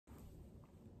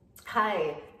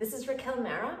Hi, this is Raquel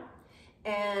Mara,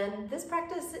 and this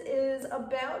practice is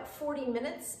about 40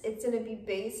 minutes. It's going to be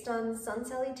based on sun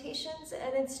salutations,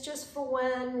 and it's just for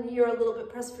when you're a little bit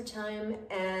pressed for time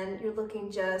and you're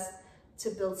looking just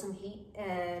to build some heat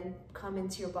and come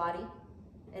into your body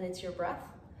and into your breath.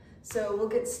 So we'll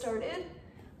get started.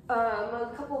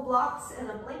 A couple of blocks and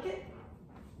a blanket.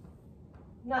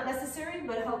 Not necessary,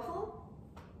 but helpful.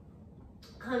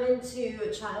 Come into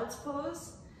a child's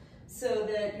pose so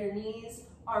that your knees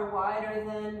are wider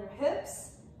than your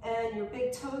hips and your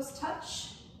big toes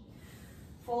touch.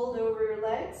 Fold over your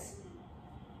legs.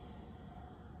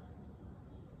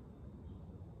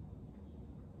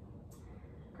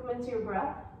 Come into your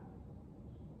breath.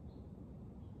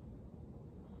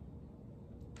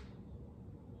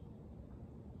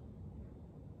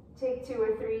 Take 2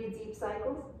 or 3 deep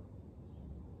cycles.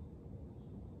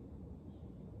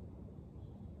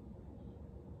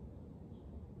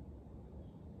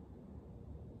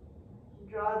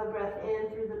 Draw the breath in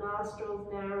through the nostrils,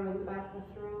 narrowing the back of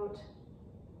the throat.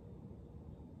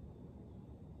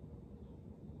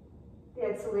 The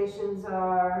exhalations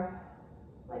are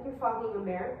like you're fogging a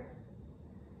mirror.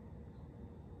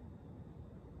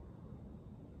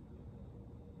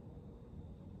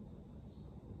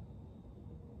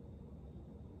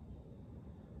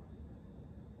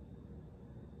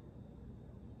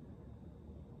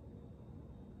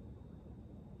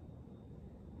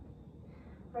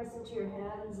 Press into your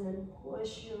hands and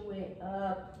push your way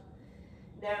up.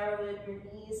 Narrow in your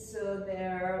knees so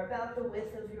they're about the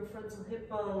width of your frontal hip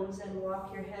bones, and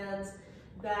walk your hands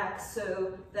back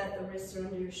so that the wrists are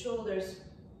under your shoulders.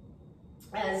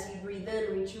 As you breathe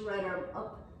in, reach your right arm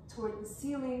up toward the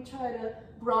ceiling. Try to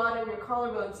broaden your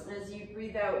collarbones, and as you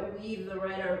breathe out, weave the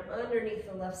right arm underneath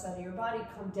the left side of your body.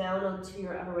 Come down onto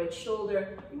your outer right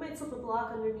shoulder. You might slip a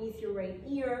block underneath your right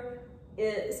ear,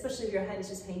 especially if your head is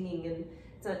just hanging and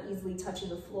it's not easily touching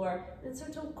the floor. And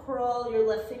start to crawl your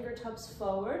left fingertips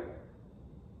forward.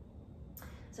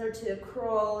 Start to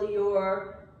crawl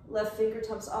your left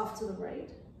fingertips off to the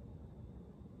right.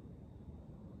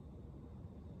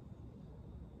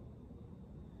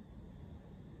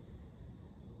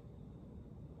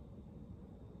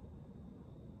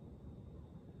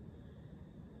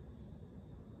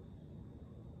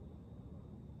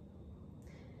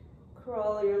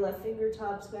 Crawl your left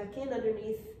fingertips back in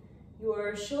underneath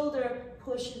your shoulder,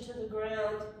 push into the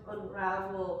ground,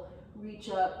 unravel,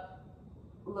 reach up,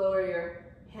 lower your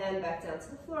hand back down to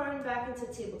the floor and back into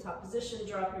tabletop position.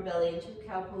 Drop your belly into a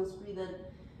cow pose, breathe in,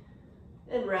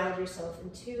 and round yourself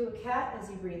into a cat as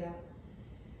you breathe out.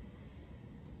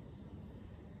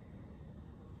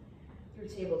 Through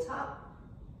tabletop,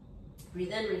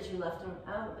 breathe in, reach your left arm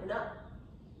out and up.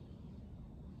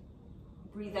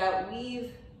 Breathe out,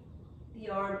 weave the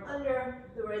arm under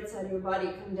the right side of your body.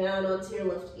 Come down onto your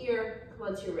left ear, come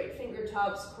onto your right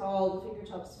fingertips, crawl the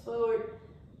fingertips forward.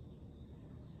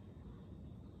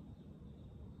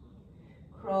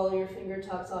 Crawl your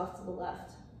fingertips off to the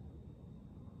left.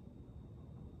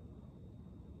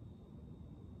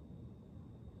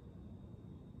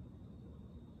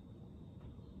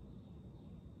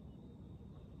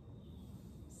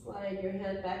 Slide your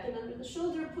hand back in under the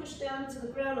shoulder, push down to the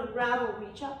ground, unravel,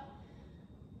 reach up.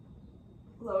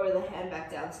 Lower the hand back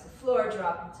down to the floor,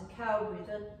 drop into cow, breathe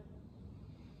in.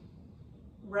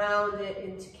 Round it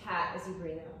into cat as you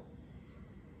breathe out.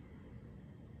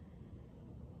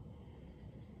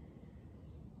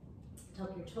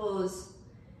 Tuck your toes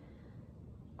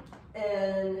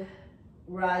and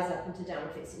rise up into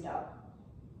downward facing dog.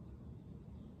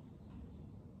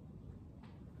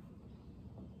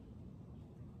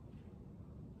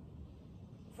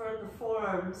 Firm the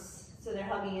forearms so they're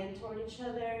hugging in toward each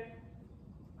other.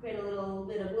 Create a little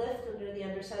bit of lift under the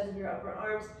undersides of your upper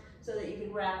arms so that you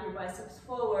can wrap your biceps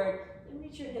forward and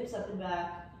reach your hips up and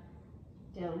back.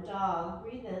 Down dog,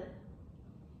 breathe in.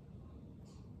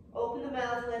 Open the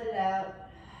mouth, let it out.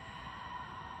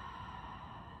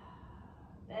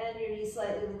 Bend your knees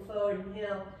slightly, look forward,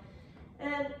 inhale.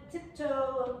 And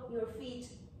tiptoe your feet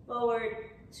forward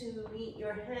to meet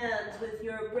your hands. With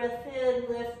your breath in,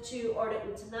 lift to Ardha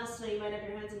Uttanasana. You might have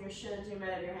your hands on your shins, you might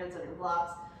have your hands on your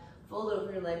blocks. Fold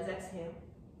over your legs, exhale.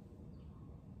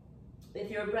 With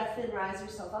your breath in, rise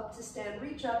yourself up to stand,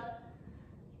 reach up.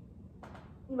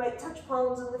 You might touch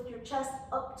palms and lift your chest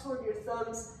up toward your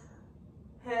thumbs.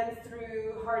 Hand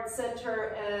through heart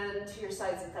center and to your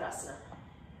sides in Tadasana.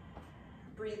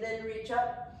 Breathe in, reach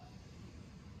up.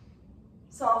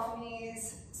 Soft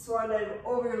knees, swan dive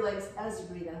over your legs as you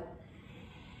breathe out.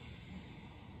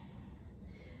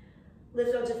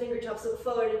 Lift onto fingertips, look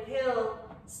forward, inhale.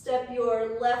 Step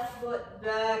your left foot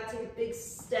back, take a big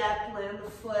step, land the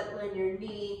foot, land your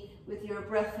knee. With your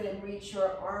breath in, reach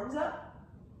your arms up.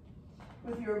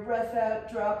 With your breath out,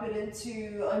 drop it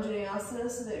into Anjaneyasana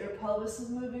so that your pelvis is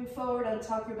moving forward.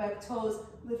 Untuck your back toes,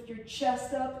 lift your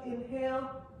chest up,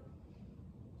 inhale.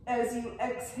 As you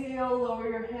exhale, lower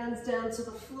your hands down to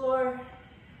the floor.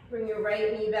 Bring your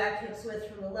right knee back, hips width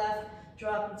from the left.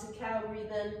 Drop into cow, breathe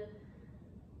in.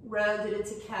 Round it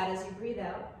into cat as you breathe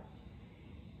out.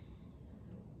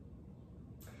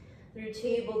 Through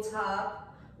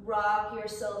tabletop, rock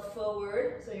yourself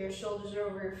forward so your shoulders are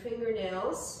over your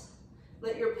fingernails.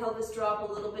 Let your pelvis drop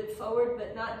a little bit forward,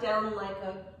 but not down like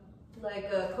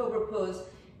a cobra pose.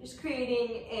 Just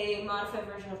creating a modified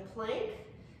version of plank.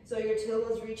 So your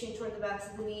tailbone is reaching toward the backs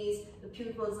of the knees, the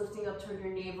pubic bone is lifting up toward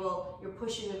your navel, you're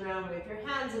pushing the ground with your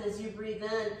hands, and as you breathe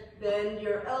in, bend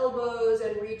your elbows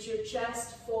and reach your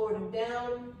chest forward and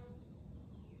down.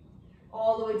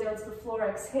 All the way down to the floor,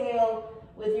 exhale.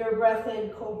 With your breath in,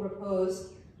 cobra pose.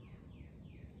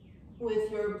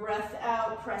 With your breath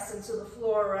out, press into the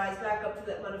floor, rise back up to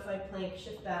that modified plank,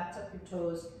 shift back, tuck your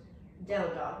toes,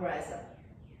 down dog, rise up.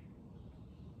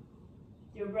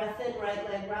 Your breath in, right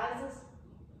leg rises.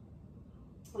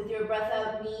 With your breath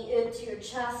out, knee into your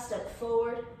chest, step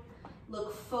forward,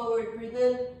 look forward, breathe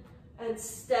in, and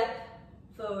step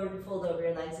forward and fold over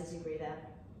your legs as you breathe out.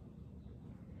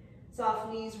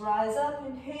 Soft knees, rise up,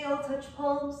 inhale, touch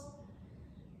palms.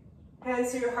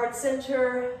 Hands to your heart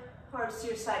center, arms to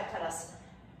your side, Tadasana.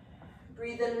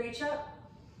 Breathe in, reach up.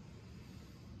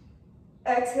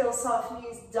 Exhale, soft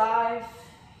knees, dive.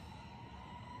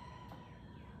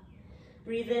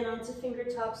 Breathe in onto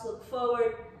fingertips, look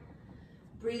forward.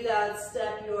 Breathe out,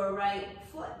 step your right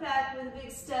foot back with a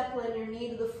big step, land your knee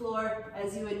to the floor.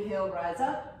 As you inhale, rise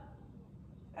up.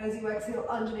 As you exhale,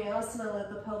 Anjaneyasana, let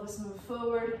the pelvis move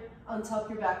forward. Untuck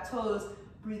your back toes,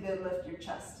 breathe in, lift your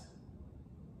chest.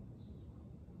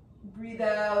 Breathe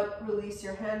out, release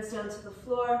your hands down to the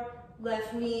floor.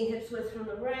 Left knee, hips width from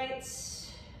the right.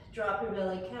 Drop your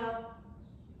belly, cow.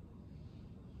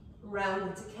 Round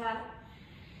into cat.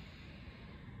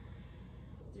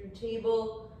 Through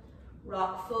table.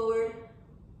 Rock forward,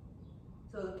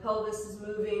 so the pelvis is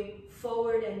moving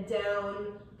forward and down,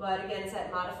 but again, it's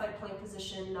that modified plank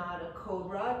position, not a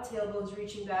cobra. Tailbone's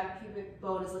reaching back, pubic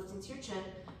bone is lifting to your chin.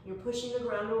 You're pushing the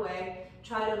ground away.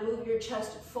 Try to move your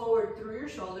chest forward through your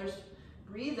shoulders.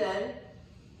 Breathe in,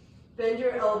 bend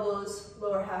your elbows,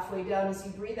 lower halfway down as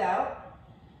you breathe out.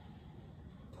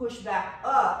 Push back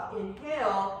up,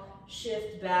 inhale,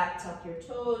 shift back, tuck your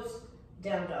toes,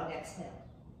 down dog, exhale.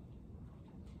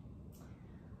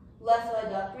 Left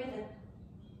leg up, breathe in.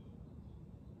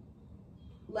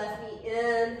 Left knee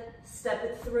in, step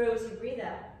it through as you breathe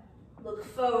out. Look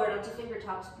forward onto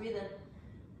fingertips, breathe in.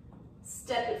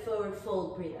 Step it forward,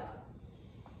 fold, breathe out.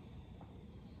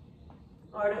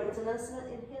 Ardha Uttanasana,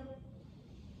 inhale.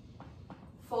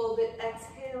 Fold it,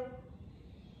 exhale.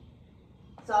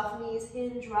 Soft knees,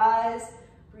 hinge, rise.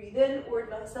 Breathe in,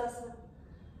 Urdhva.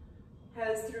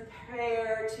 Hands through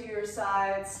prayer to your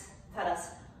sides,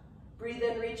 Tadasana. Breathe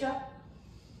in, reach up.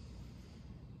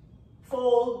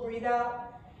 Fold, breathe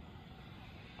out.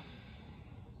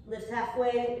 Lift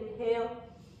halfway, inhale.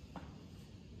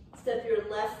 Step your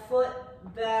left foot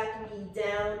back, knee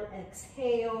down,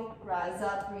 exhale. Rise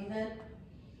up, breathe in.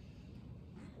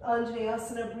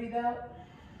 Anjaneyasana, breathe out.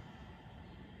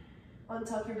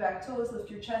 Untuck your back toes, lift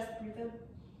your chest, breathe in.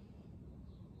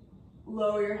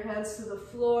 Lower your hands to the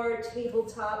floor,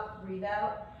 tabletop, breathe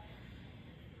out.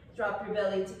 Drop your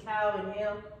belly into cow,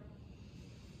 inhale.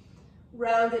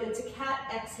 Round it into cat,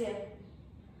 exhale.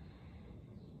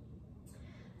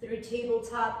 Through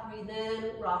tabletop, breathe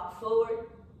in, rock forward.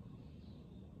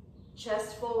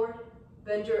 Chest forward,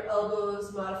 bend your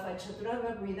elbows, modified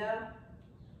chaturanga, breathe out.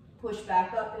 Push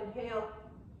back up, inhale.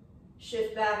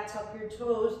 Shift back, tuck your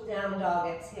toes, down dog,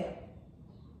 exhale.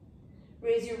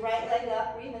 Raise your right leg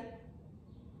up, breathe in.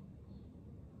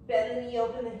 Bend the knee,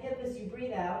 open the hip as you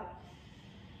breathe out.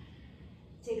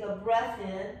 Take a breath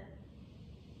in.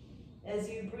 As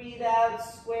you breathe out,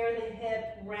 square the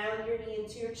hip, round your knee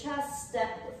into your chest, step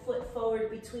the foot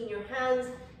forward between your hands.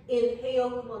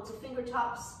 Inhale, come onto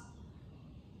fingertips.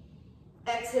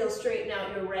 Exhale, straighten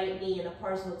out your right knee in a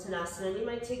Parsvottanasana. You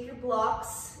might take your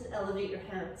blocks and elevate your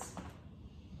hands.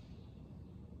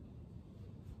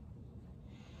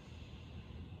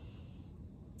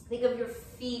 Think of your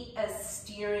feet as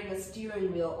steering a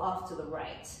steering wheel off to the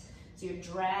right. So you're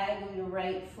dragging your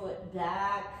right foot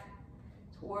back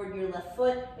toward your left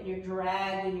foot, and you're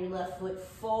dragging your left foot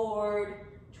forward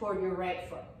toward your right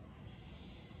foot.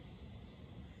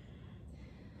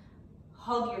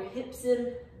 Hug your hips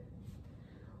in.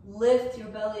 Lift your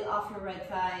belly off your right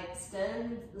thigh,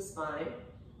 extend the spine.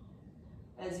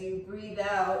 As you breathe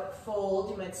out,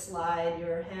 fold. You might slide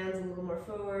your hands a little more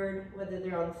forward, whether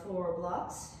they're on the floor or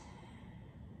blocks.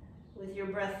 With your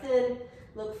breath in,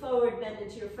 look forward, bend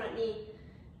into your front knee.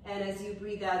 And as you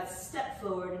breathe out, step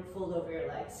forward and fold over your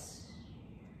legs.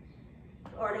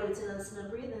 Ardha Uttanasana,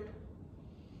 breathe in.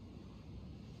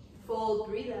 Fold,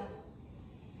 breathe out.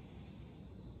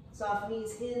 Soft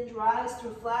knees hinge, rise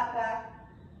through flat back.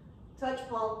 Touch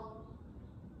palm.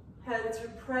 Hands through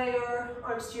prayer,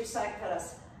 arms to your side,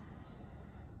 Kadasana.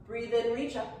 Breathe in,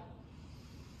 reach up.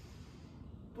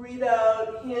 Breathe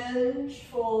out, hinge,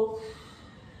 fold.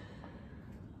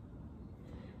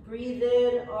 Breathe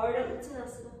in, Ardha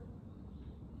Uttanasana.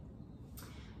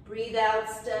 Breathe out,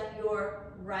 step your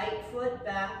right foot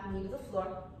back, knee to the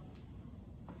floor.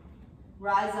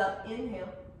 Rise up,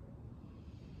 inhale.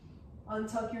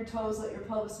 Untuck your toes, let your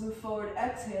pelvis move forward,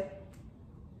 exhale.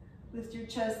 Lift your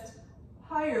chest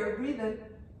higher, breathe in.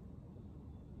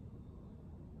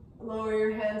 Lower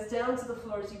your hands down to the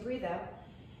floor as you breathe out.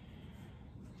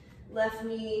 Left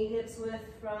knee hips width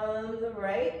from the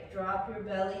right. Drop your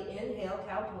belly, inhale,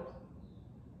 cow pose.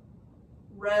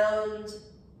 Round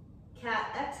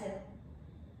cat, exhale.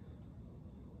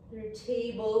 Your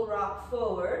table rock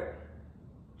forward.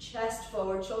 Chest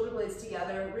forward, shoulder blades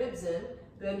together, ribs in.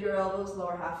 Bend your elbows,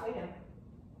 lower halfway down.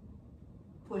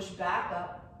 Push back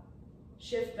up.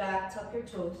 Shift back, tuck your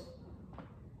toes.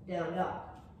 Down dog.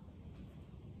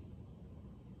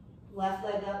 Left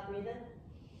leg up, breathe in.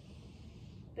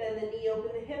 Bend the knee,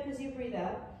 open the hip as you breathe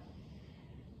out.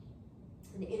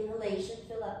 An inhalation,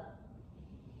 fill up.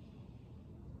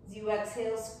 As you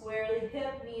exhale, square the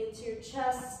hip, knee into your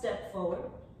chest, step forward.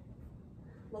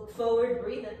 Look forward,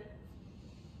 breathe in.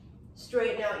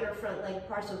 Straighten out your front leg,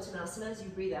 Parsvottanasana, as you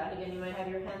breathe out. Again, you might have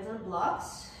your hands on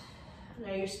blocks.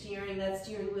 Now you're steering that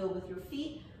steering wheel with your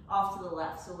feet off to the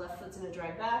left. So left foot's gonna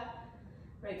drag back,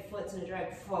 right foot's gonna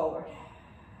drag forward.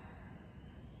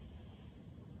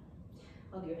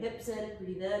 Hug your hips in,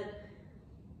 breathe in,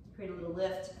 create a little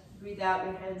lift. Breathe out,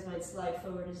 your hands might slide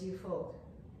forward as you fold.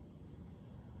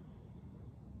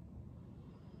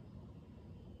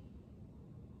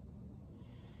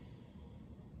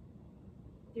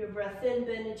 With your breath in,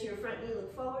 bend into your front knee,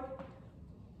 look forward.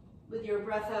 With your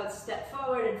breath out, step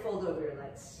forward and fold over your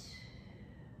legs.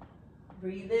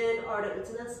 Breathe in, Ardha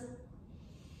Uttanasana.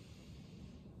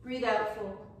 Breathe out,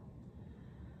 fold.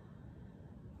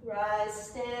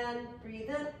 Rise, stand, breathe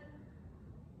in.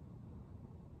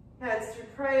 Hands through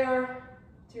prayer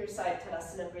to your side,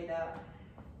 Tadasana, breathe out.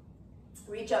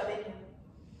 Reach up, inhale.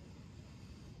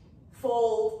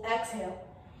 Fold, exhale.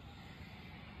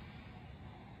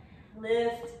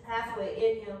 Lift, halfway,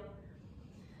 inhale.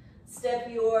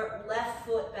 Step your left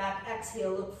foot back,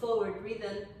 exhale, look forward, breathe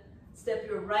in. Step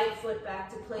your right foot back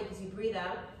to plank as you breathe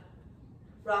out.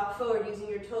 Rock forward using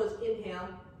your toes, inhale.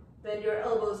 Bend your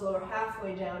elbows lower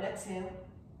halfway down, exhale.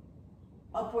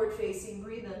 Upward facing,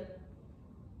 breathe in.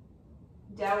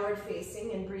 Downward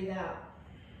facing and breathe out.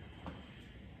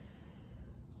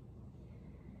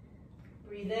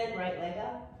 Breathe in, right leg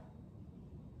up.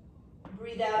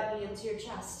 Breathe out, knee into your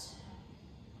chest.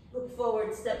 Look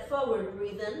forward, step forward,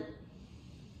 breathe in.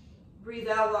 Breathe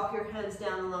out, walk your hands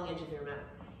down the long edge of your mat.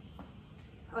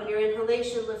 On your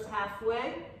inhalation, lift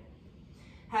halfway.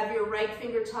 Have your right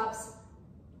fingertips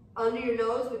under your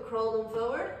nose, but curl them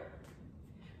forward.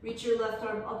 Reach your left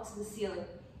arm up to the ceiling.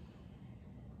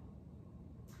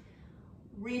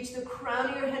 Reach the crown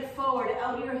of your head forward,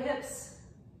 out of your hips.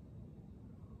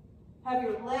 Have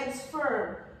your legs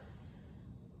firm.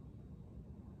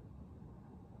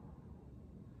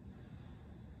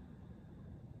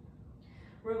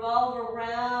 Revolve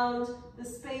around the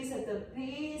space at the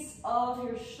base of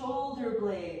your shoulder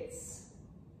blades.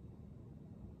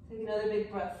 Take another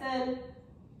big breath in.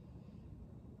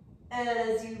 And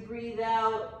as you breathe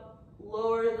out,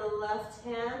 lower the left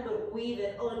hand, but weave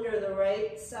it under the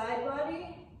right side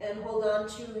body and hold on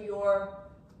to your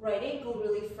right ankle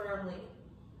really firmly.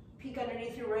 Peek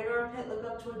underneath your right armpit, look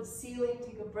up toward the ceiling,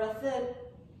 take a breath in.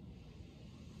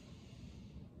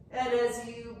 And as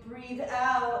you breathe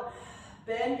out,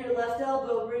 bend your left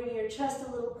elbow, bringing your chest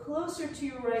a little closer to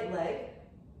your right leg.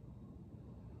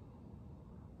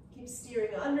 Keep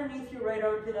steering underneath your right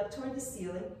armpit up toward the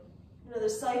ceiling. Another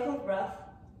cycle breath.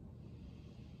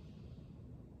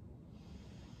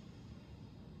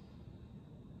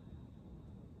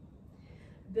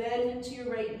 Bend into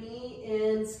your right knee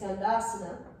in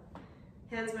Skandasana.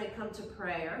 Hands might come to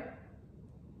prayer.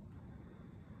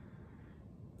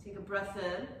 Take a breath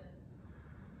in.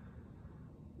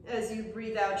 As you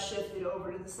breathe out, shift it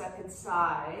over to the second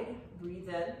side. Breathe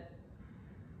in.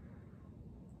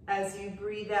 As you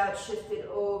breathe out, shift it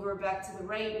over back to the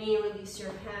right knee, release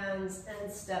your hands,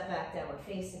 and step back downward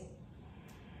facing.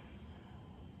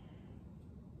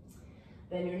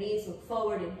 Bend your knees, look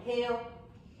forward, inhale.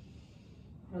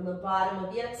 From the bottom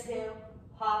of the exhale,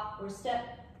 hop or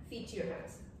step, feet to your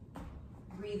hands.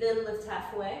 Breathe in, lift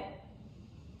halfway.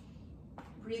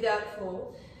 Breathe out,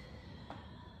 fold.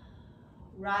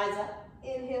 Rise up,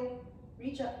 inhale,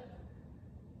 reach up.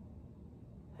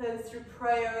 Hands through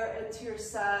prayer and to your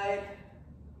side.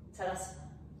 Tadasana.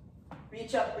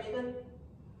 Reach up, breathe in.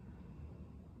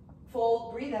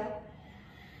 Fold, breathe out.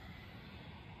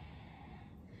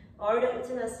 Ardha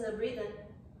Uttanasana, breathe in.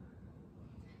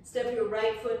 Step your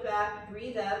right foot back,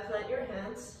 breathe out, plant your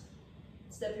hands.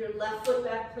 Step your left foot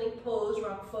back, plank pose,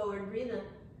 rock forward, breathe in.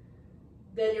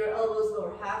 Bend your elbows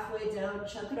lower halfway down,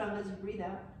 chaturanga as you breathe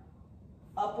out.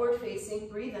 Upward facing,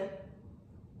 breathe in.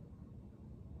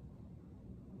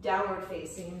 Downward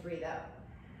facing, breathe out.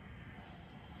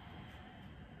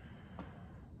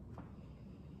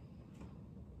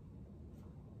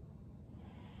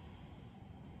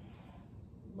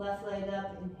 Left leg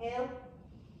up, inhale.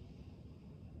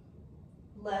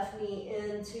 Left knee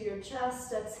into your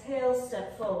chest, exhale,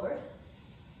 step forward.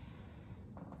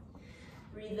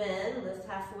 Breathe in, lift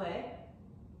halfway.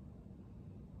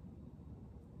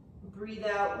 Breathe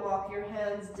out, walk your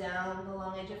hands down the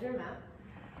long edge of your mat.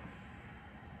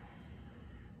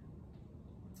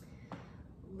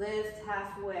 Lift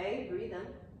halfway, breathe in.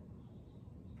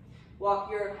 Walk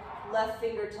your left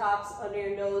fingertips under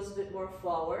your nose a bit more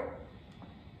forward.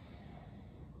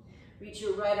 Reach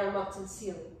your right arm up to the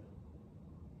ceiling.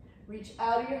 Reach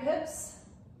out of your hips.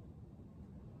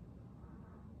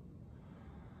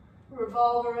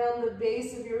 Revolve around the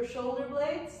base of your shoulder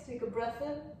blades. Take a breath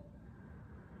in.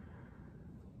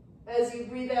 As you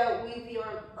breathe out, weave the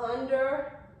arm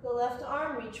under the left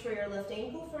arm. Reach for your left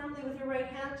ankle firmly with your right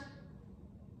hand.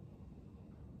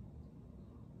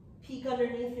 Peek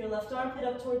underneath your left armpit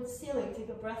up towards the ceiling. Take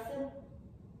a breath in.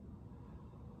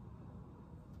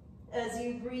 As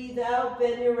you breathe out,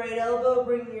 bend your right elbow,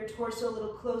 bring your torso a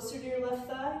little closer to your left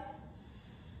thigh.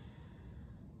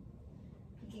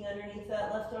 Peeking underneath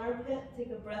that left armpit,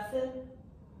 take a breath in.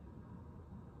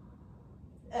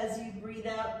 As you breathe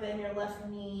out, bend your left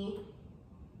knee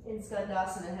in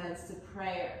Skandasana, hands to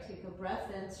prayer. Take a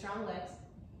breath in, strong legs.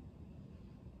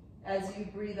 As you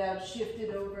breathe out, shift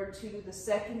it over to the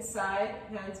second side.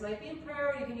 Hands might be in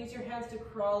prayer, or you can use your hands to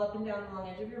crawl up and down the long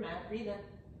edge of your mat. Breathe in.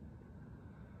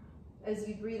 As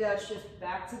you breathe out, shift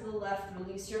back to the left,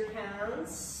 release your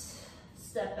hands,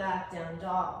 step back, down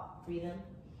dog. Breathe in.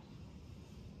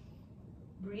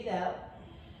 Breathe out.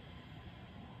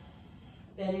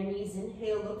 Bend your knees,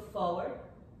 inhale, look forward.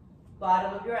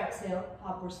 Bottom of your exhale,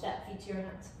 hop or step, feet to your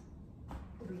hands.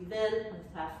 Breathe in,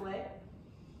 lift halfway.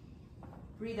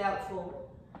 Breathe out, fold.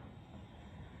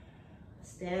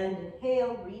 Stand,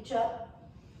 inhale, reach up.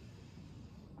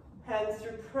 Hands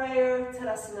through prayer,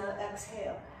 Tadasana,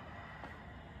 exhale.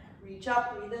 Reach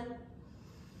up, breathe in.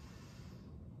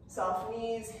 Soft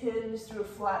knees, hinge through a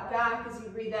flat back as you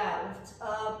breathe out. Lift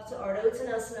up to Ardha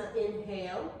Uttanasana,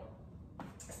 inhale.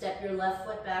 Step your left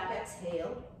foot back,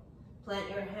 exhale. Plant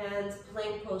your hands,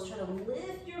 plank pose. Try to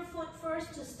lift your foot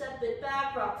first to step it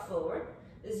back, rock forward.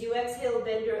 As you exhale,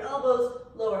 bend your elbows,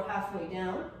 lower halfway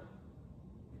down.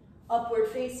 Upward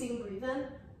facing, breathe in.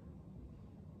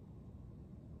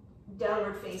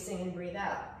 Downward facing and breathe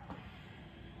out.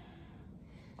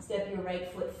 Step your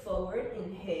right foot forward,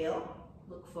 inhale,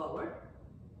 look forward.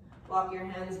 Walk your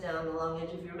hands down the long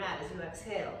edge of your mat as you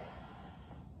exhale.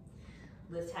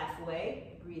 Lift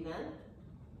halfway, breathe in.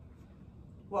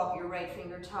 Walk your right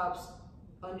fingertips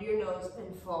under your nose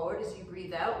and forward as you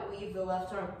breathe out. Weave the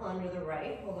left arm under the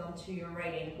right. Hold on to your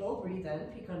right ankle. Breathe in,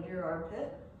 peek under your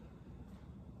armpit.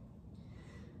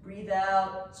 Breathe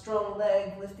out, strong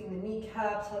leg, lifting the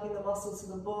kneecaps, hugging the muscles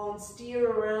to the bones. Steer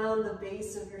around the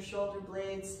base of your shoulder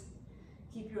blades.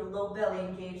 Keep your low belly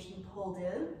engaged and pulled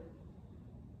in.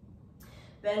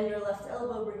 Bend your left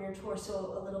elbow, bring your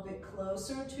torso a little bit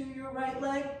closer to your right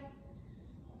leg.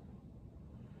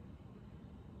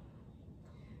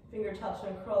 Fingertips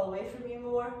might crawl away from you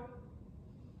more.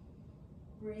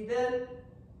 Breathe in.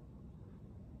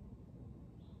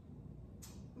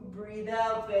 Breathe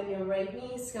out, bend your right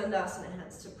knee, Skandasana,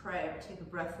 hands to prayer. Take a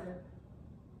breath in.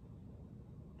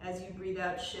 As you breathe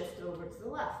out, shift over to the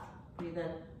left. Breathe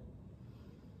in.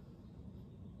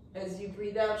 As you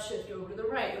breathe out, shift over to the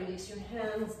right. Release your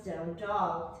hands, down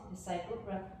dog. Take a cycle of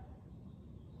breath.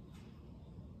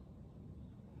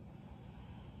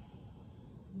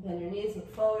 Bend your knees,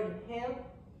 look forward, inhale.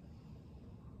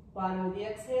 Bottom of the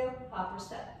exhale, hop or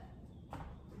step.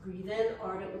 Breathe in,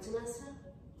 Ardha Uttanasana.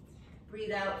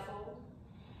 Breathe out, fold.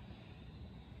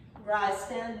 Rise,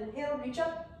 stand, inhale, reach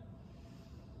up.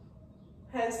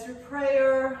 Hands through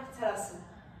prayer, Tadasana.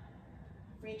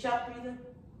 Reach up, breathe in.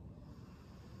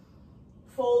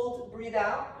 Fold, breathe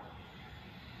out.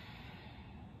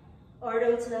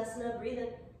 Ardha Uttanasana, breathe in.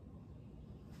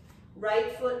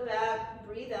 Right foot back,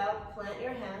 breathe out, plant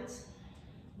your hands.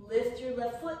 Lift your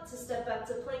left foot to step back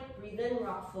to plank, breathe in,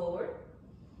 rock forward.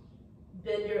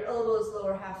 Bend your elbows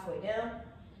lower halfway down.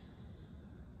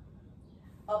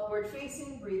 Upward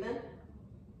facing, breathe in.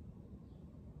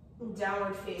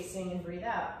 Downward facing and breathe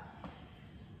out.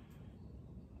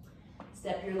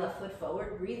 Step your left foot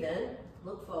forward, breathe in,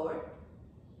 look forward.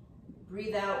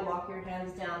 Breathe out, walk your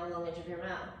hands down the long edge of your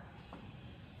mat.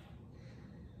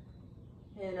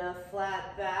 In a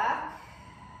flat back,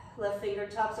 left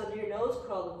fingertips under your nose,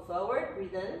 crawling forward,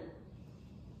 breathe in.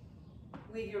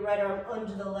 Weave your right arm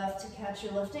under the left to catch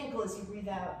your left ankle as you breathe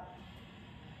out.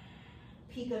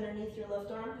 Peek underneath your left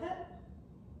armpit.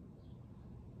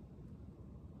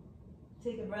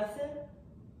 Take a breath in.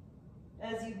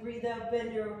 As you breathe out,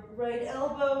 bend your right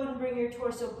elbow and bring your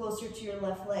torso closer to your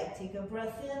left leg. Take a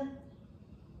breath in.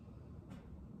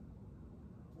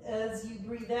 As you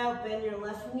breathe out, bend your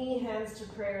left knee, hands to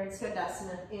prayer and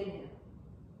Skandasana. Inhale.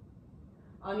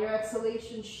 On your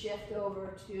exhalation, shift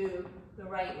over to the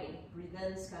right knee. Breathe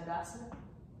in, Skandasana.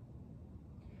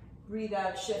 Breathe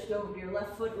out, shift over to your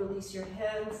left foot, release your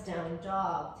hands, down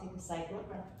dog. Take a cycle of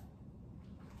breath.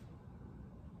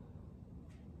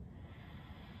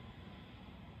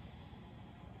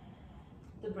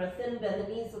 The breath in, bend the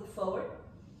knees, look forward.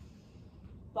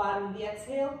 Bottom of the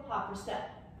exhale, hopper step.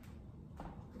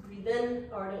 Breathe in,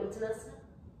 Ardha Uttanasana.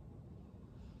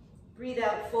 Breathe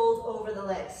out, fold over the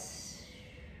legs.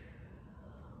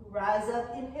 Rise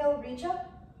up, inhale, reach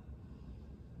up.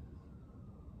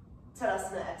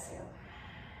 Tadasana, exhale.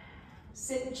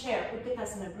 Sit in chair,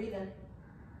 Uttanasana, breathe in.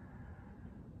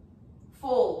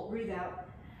 Fold, breathe out.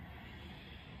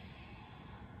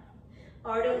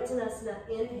 Ardha Uttanasana,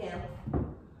 inhale.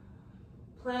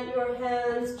 Plant your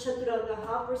hands, Chaturanga,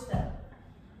 hopper step.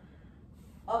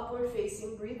 Upward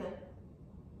facing, breathe in.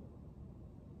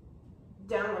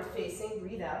 Downward facing,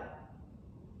 breathe out.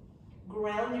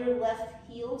 Ground your left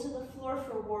heel to the floor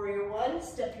for warrior one.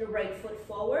 Step your right foot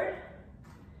forward.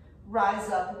 Rise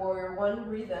up, warrior one,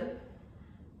 breathe in.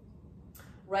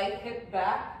 Right hip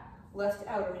back, left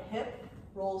outer hip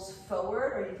rolls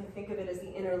forward, or you can think of it as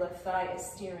the inner left thigh is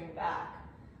steering back.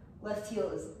 Left heel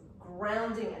is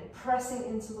grounding and pressing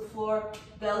into the floor.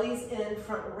 Belly's in,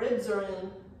 front ribs are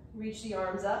in. Reach the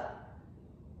arms up.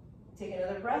 Take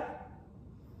another breath.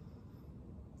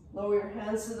 Lower your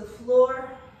hands to the floor.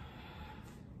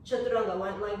 Chaturanga,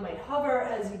 one leg might hover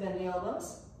as you bend the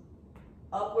elbows.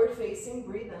 Upward facing,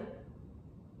 breathe in.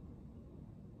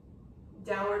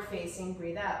 Downward facing,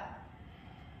 breathe out.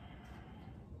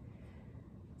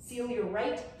 Seal your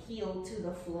right heel to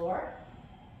the floor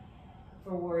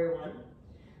for warrior one.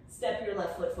 Step your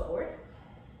left foot forward.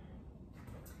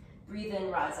 Breathe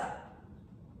in, rise up.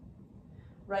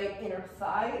 Right inner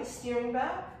thigh is steering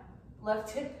back. Left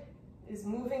hip is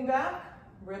moving back.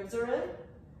 Ribs are in.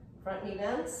 Front knee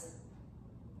bends.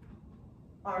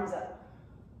 Arms up.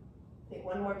 Take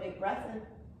one more big breath in.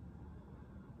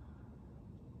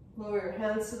 Lower your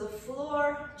hands to the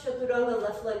floor. Chaturanga,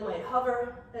 left leg might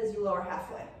hover as you lower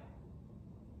halfway.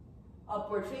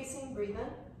 Upward facing, breathe in.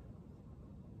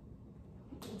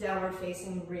 Downward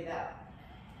facing, breathe out.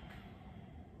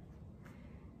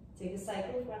 Take a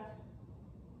cycle of breath.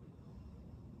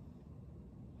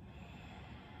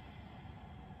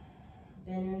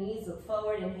 Bend your knees, look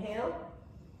forward, inhale.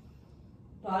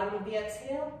 Bottom of the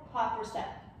exhale, hopper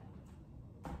step.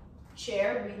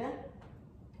 Chair, breathe in.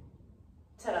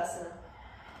 Tadasana,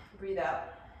 breathe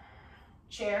out.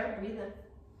 Chair, breathe in.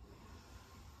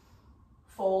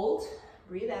 Fold,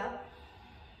 breathe out.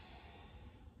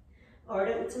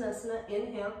 Ardha Uttanasana,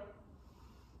 inhale.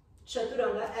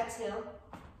 Chaturanga, exhale.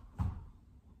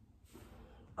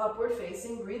 Upward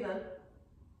facing, breathe in.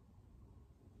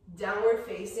 Downward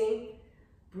facing,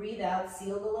 breathe out.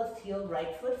 Seal the left heel,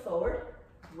 right foot forward.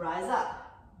 Rise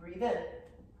up, breathe in.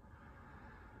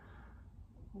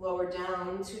 Lower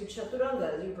down to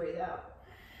Chaturanga as you breathe out.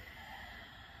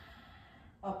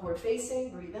 Upward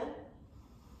facing, breathe in.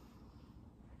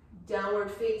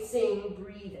 Downward facing,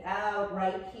 breathe out.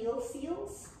 Right heel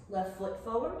seals, left foot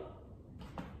forward.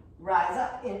 Rise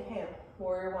up, inhale,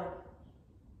 warrior one.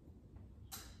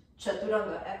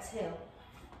 Chaturanga, exhale.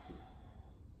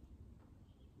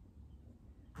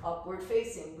 Upward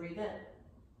facing, breathe in.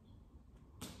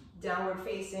 Downward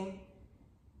facing,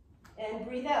 and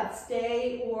breathe out.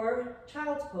 Stay or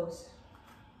child's pose.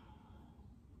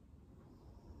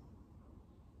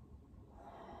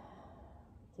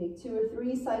 Take 2 or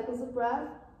 3 cycles of breath.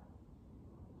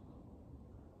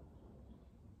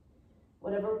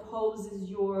 Whatever pose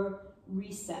is your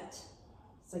reset.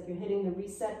 It's like you're hitting the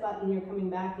reset button, you're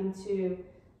coming back into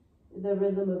the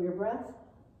rhythm of your breath.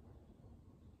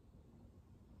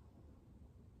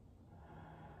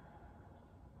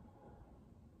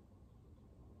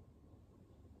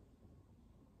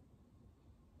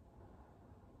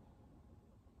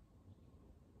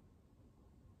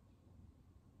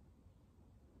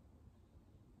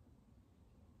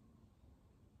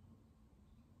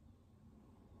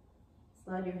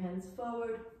 Slide your hands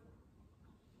forward,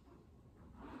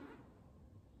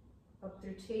 up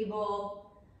through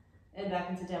table, and back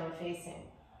into downward facing.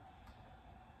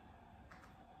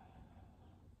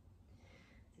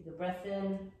 Take a breath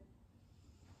in,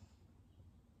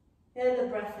 and a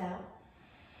breath out.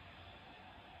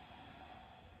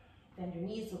 Bend your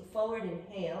knees, look forward,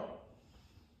 inhale.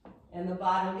 And the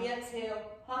bottom of the exhale,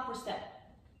 hop or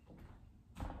step.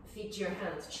 Feet to your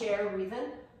hands, chair, breathe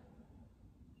in.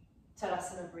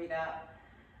 Tadasana, breathe out.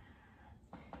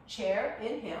 Chair,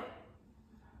 inhale.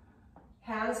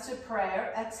 Hands to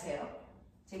prayer, exhale.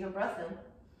 Take a breath in.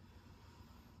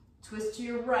 Twist to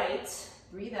your right,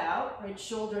 breathe out. Right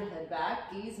shoulder, head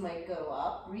back, gaze might go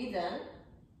up. Breathe in.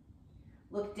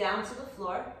 Look down to the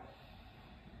floor.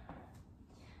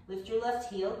 Lift your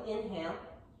left heel, inhale.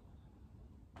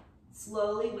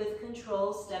 Slowly, with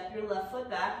control, step your left foot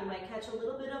back. You might catch a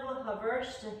little bit of a hover,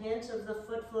 just a hint of the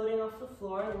foot floating off the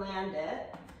floor, and land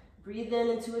it. Breathe in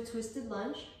into a twisted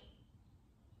lunge.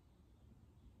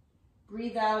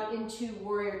 Breathe out into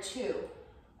warrior 2.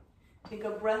 Take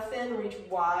a breath in, reach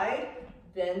wide,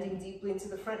 bending deeply into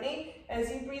the front knee. As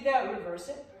you breathe out, reverse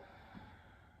it.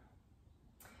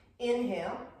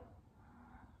 Inhale.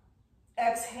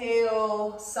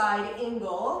 Exhale, side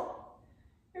angle.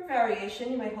 Your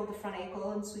variation, you might hold the front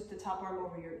ankle and sweep the top arm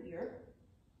over your ear.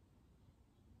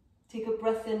 Take a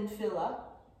breath in, fill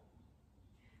up.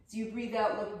 As you breathe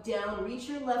out, look down, reach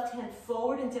your left hand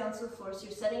forward and down to the floor. So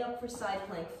you're setting up for side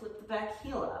plank. Flip the back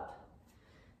heel up.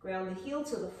 Ground the heel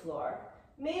to the floor.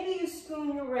 Maybe you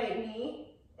spoon your right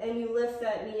knee and you lift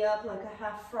that knee up like a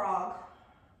half frog.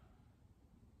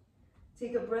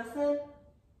 Take a breath in.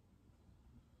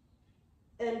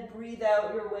 And breathe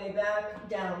out your way back,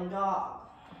 down dog.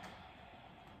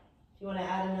 If you want to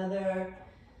add another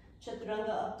chaturanga,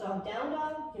 up dog, down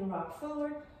dog, you can rock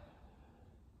forward,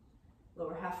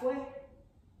 lower halfway,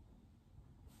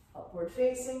 upward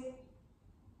facing,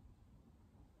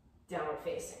 downward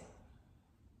facing.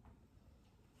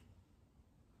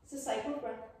 It's a cycle of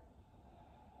breath.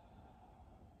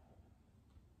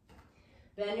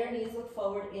 Bend your knees, look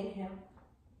forward, inhale.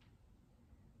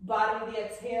 Bottom of the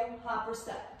exhale, hop or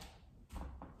step.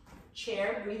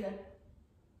 Chair, breathe in.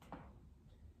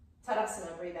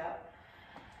 Tadasana, breathe out.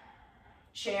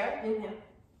 Chair, inhale.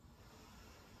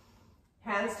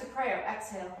 Hands to prayer,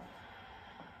 exhale.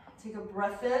 Take a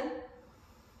breath in.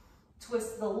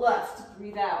 Twist the left,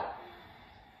 breathe out.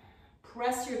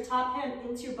 Press your top hand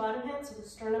into your bottom hand so the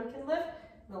sternum can lift.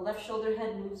 And the left shoulder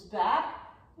head moves back.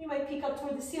 You might peek up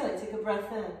toward the ceiling. Take a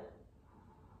breath in.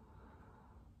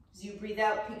 As you breathe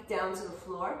out, peek down to the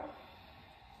floor.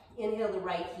 Inhale the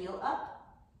right heel up.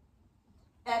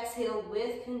 Exhale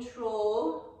with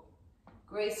control,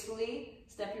 gracefully.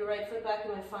 Step your right foot back.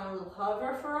 You might find a little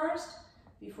hover first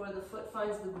before the foot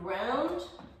finds the ground.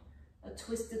 A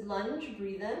twisted lunge,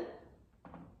 breathe in.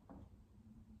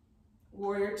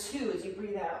 Warrior 2 as you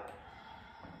breathe out.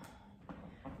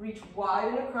 Reach wide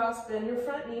and across, bend your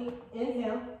front knee.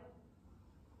 Inhale.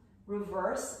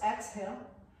 Reverse, exhale.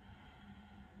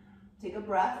 Take a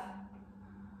breath.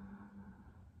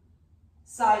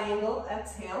 Side angle,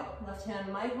 exhale. Left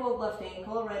hand might hold left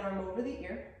ankle, right arm over the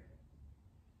ear.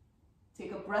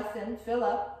 Take a breath in, fill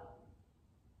up.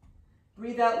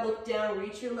 Breathe out, look down,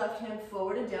 reach your left hand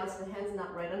forward and down so the hand's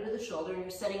not right under the shoulder, and you're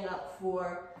setting up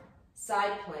for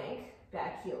side plank.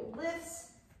 Back heel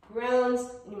lifts, grounds,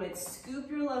 and you might scoop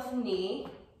your left knee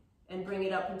and bring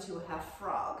it up into a half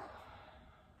frog.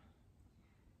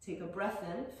 Take a breath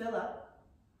in, fill up.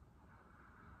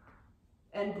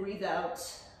 And breathe out,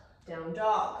 down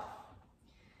dog.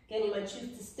 Again, you might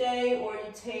choose to stay or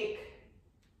you take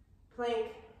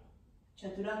plank,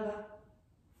 chaturanga,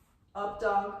 up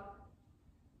dog,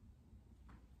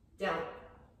 down.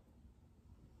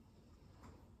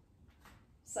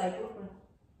 Cycle of breath.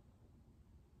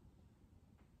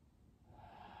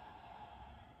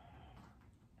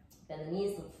 Bend the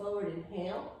knees, look forward,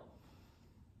 inhale.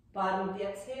 Bottom of the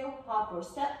exhale, hop or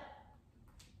step.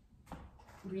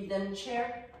 Breathe in,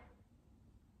 chair.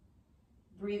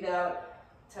 Breathe out,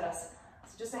 Tadasana.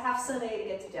 So just a half sundae to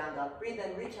get to down dog. Breathe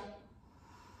in, reach up.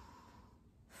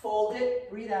 Fold it,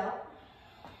 breathe out.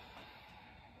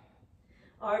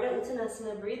 Ardha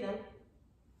Uttanasana, breathe in.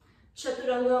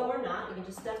 Chaturanga or not, you can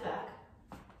just step back.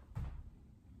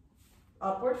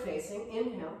 Upward facing,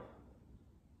 inhale.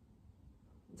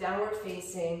 Downward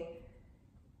facing,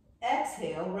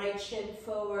 exhale, right shin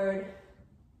forward,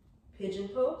 pigeon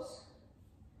pose.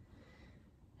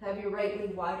 Have your right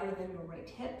knee wider than your right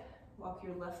hip. Walk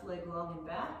your left leg long and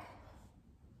back.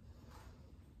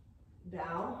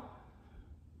 Bow.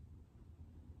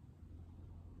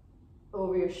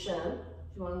 Over your shin.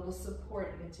 If you want a little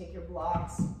support, you can take your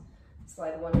blocks,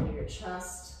 slide one under your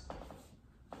chest,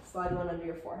 slide one under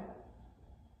your forehead.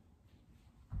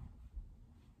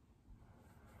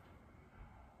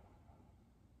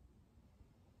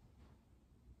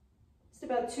 Just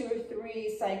about 2 or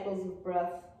 3 cycles of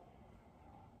breath.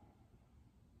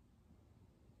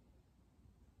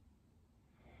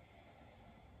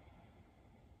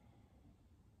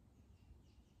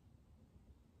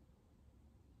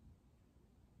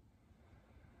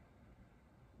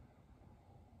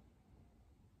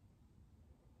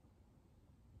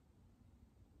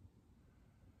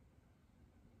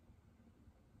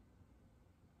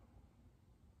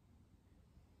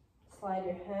 Slide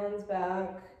your hands back,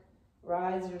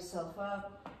 rise yourself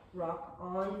up, rock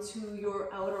onto your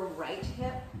outer right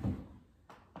hip,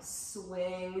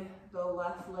 swing the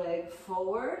left leg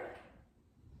forward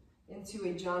into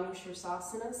a Janu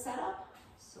Shirsasana setup.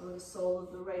 So the sole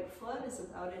of the right foot is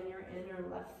about in your inner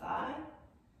left thigh.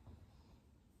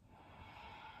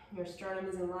 Your sternum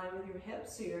is in line with your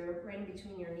hips, so you're right in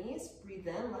between your knees. Breathe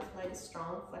in, left leg is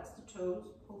strong, flex the toes,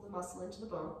 pull the muscle into the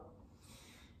bone.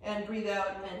 And breathe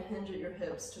out and hinge at your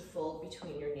hips to fold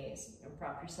between your knees. You can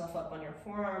prop yourself up on your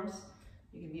forearms.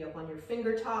 You can be up on your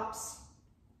fingertops,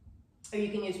 or you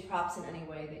can use props in any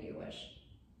way that you wish.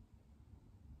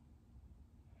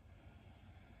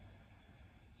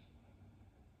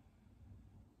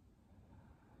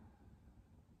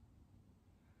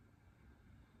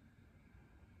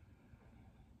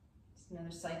 Just another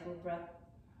cycle of breath.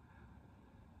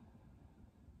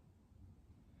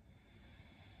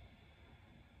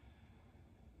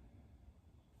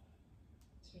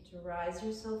 Start to rise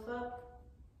yourself up.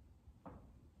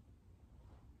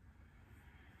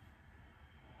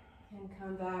 And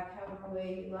come back however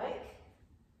way you like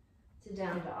to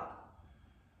down dog.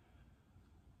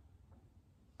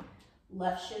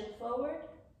 Left shin forward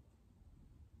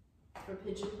for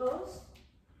pigeon pose.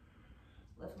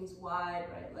 Left knee's wide,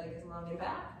 right leg is long and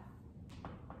back.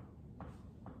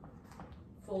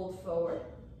 Fold forward.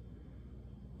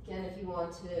 Again, if you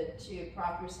want to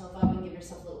prop yourself up and give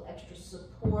yourself a little extra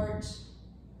support,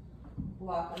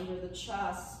 block under the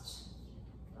chest,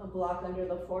 a block under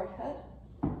the forehead.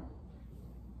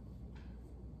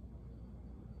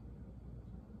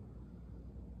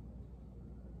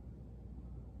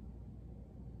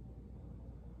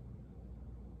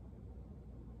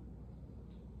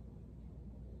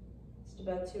 Just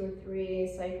about 2 or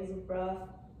 3 cycles of breath.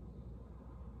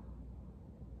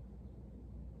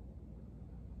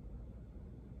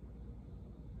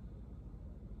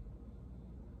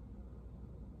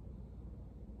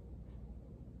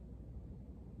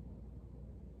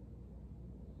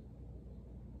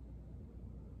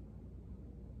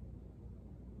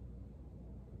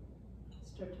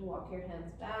 Start to walk your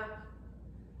hands back,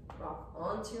 rock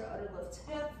onto your outer left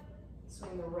hip,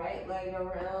 swing the right leg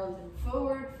around and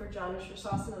forward for Janu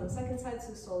Shirsasana on the second side,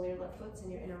 so sole of your left foot's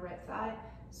in your inner right thigh.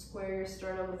 Square your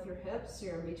sternum with your hips,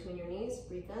 you're in between your knees.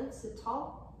 Breathe in, sit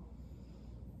tall.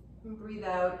 And breathe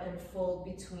out and fold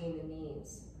between the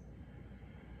knees.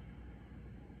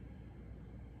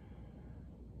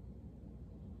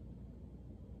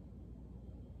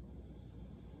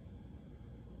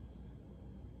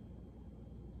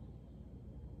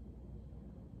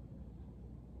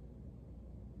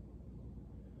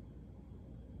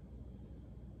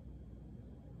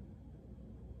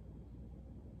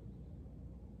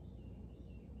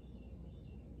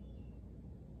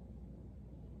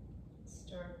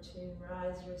 Start to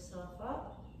rise yourself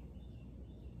up.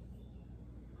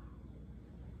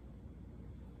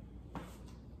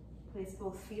 Place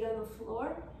both feet on the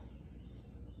floor.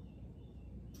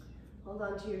 Hold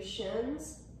on to your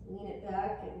shins. Lean it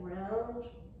back, get round.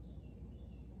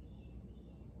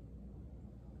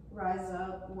 Rise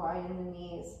up, widen the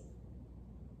knees.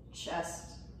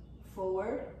 Chest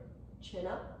forward, chin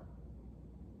up.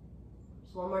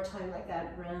 Just one more time like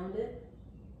that, round it.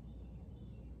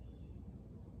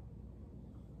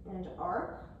 And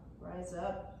arc, rise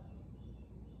up,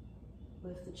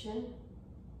 lift the chin.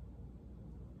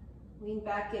 Lean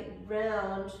back, get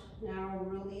round. Now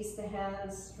release the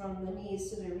hands from the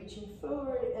knees so they're reaching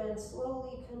forward, and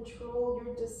slowly control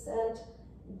your descent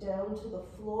down to the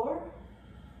floor.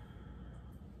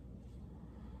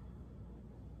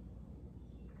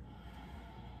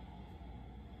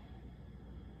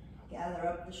 Gather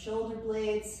up the shoulder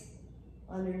blades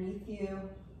underneath you.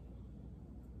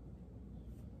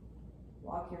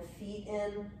 Walk your feet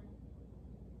in.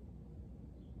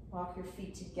 Walk your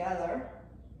feet together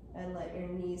and let your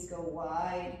knees go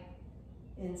wide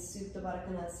in Supta Baddha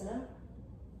Konasana.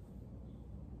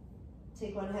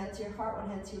 Take one hand to your heart, one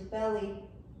hand to your belly.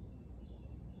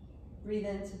 Breathe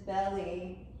into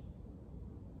belly,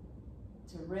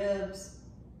 to ribs,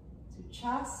 to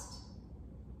chest.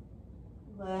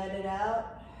 Let it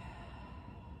out.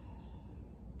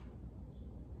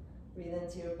 Breathe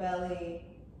into your belly,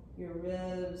 your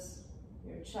ribs,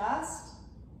 your chest.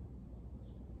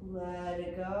 Let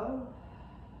it go.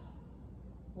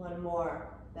 One more.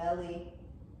 Belly,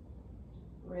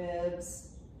 ribs,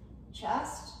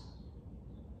 chest.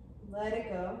 Let it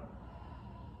go.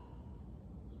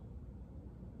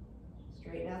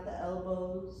 Straighten out the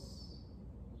elbows.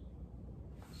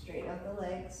 Straighten out the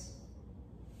legs.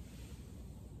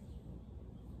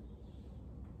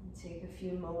 And take a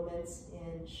few moments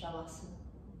in Shavasana.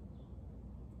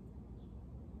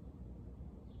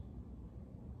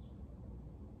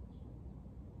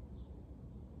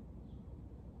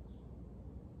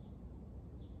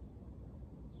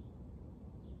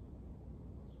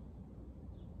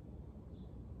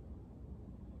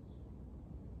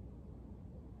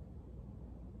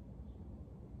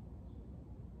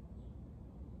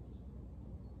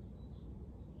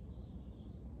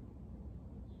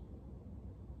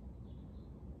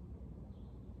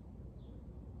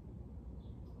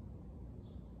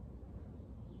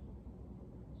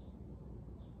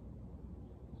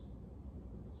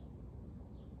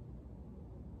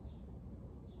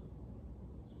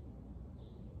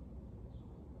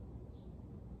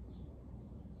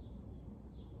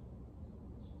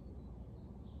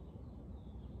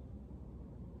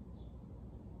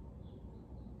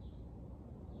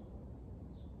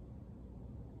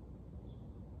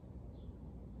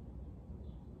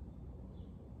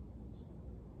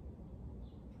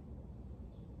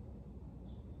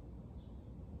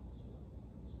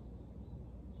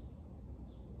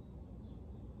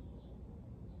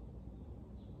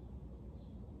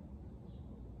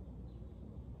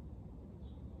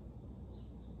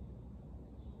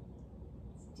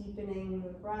 Deepening the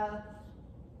breath.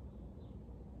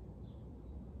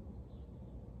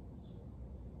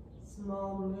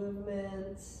 Small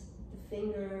movements, the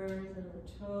fingers and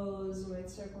the toes. You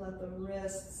might circle out the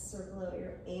wrists, circle out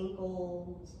your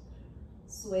ankles,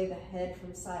 sway the head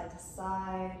from side to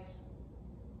side.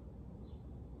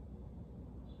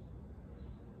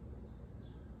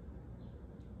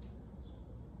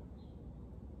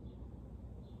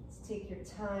 Let's take your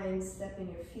time, stepping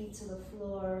your feet to the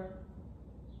floor.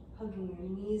 Hugging your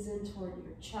knees in toward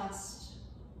your chest.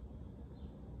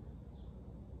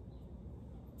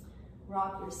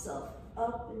 Rock yourself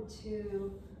up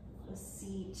into a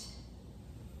seat.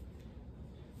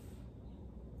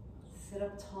 Sit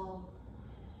up tall.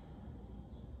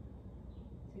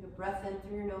 Take a breath in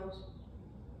through your nose.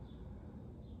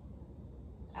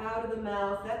 Out of the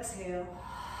mouth, exhale.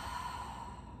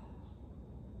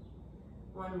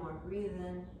 One more, breathe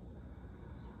in.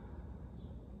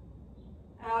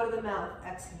 Out of the mouth,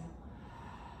 exhale.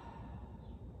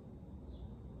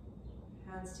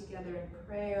 Hands together in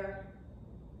prayer.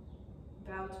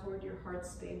 Bow toward your heart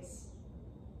space.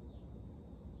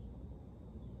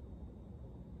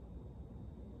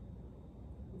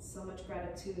 With so much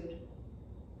gratitude.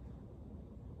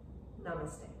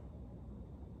 Namaste.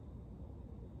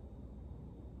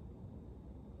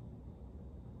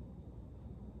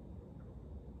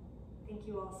 Thank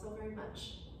you all so very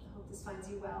much. I hope this finds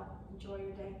you well. Enjoy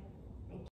your day. Thank you.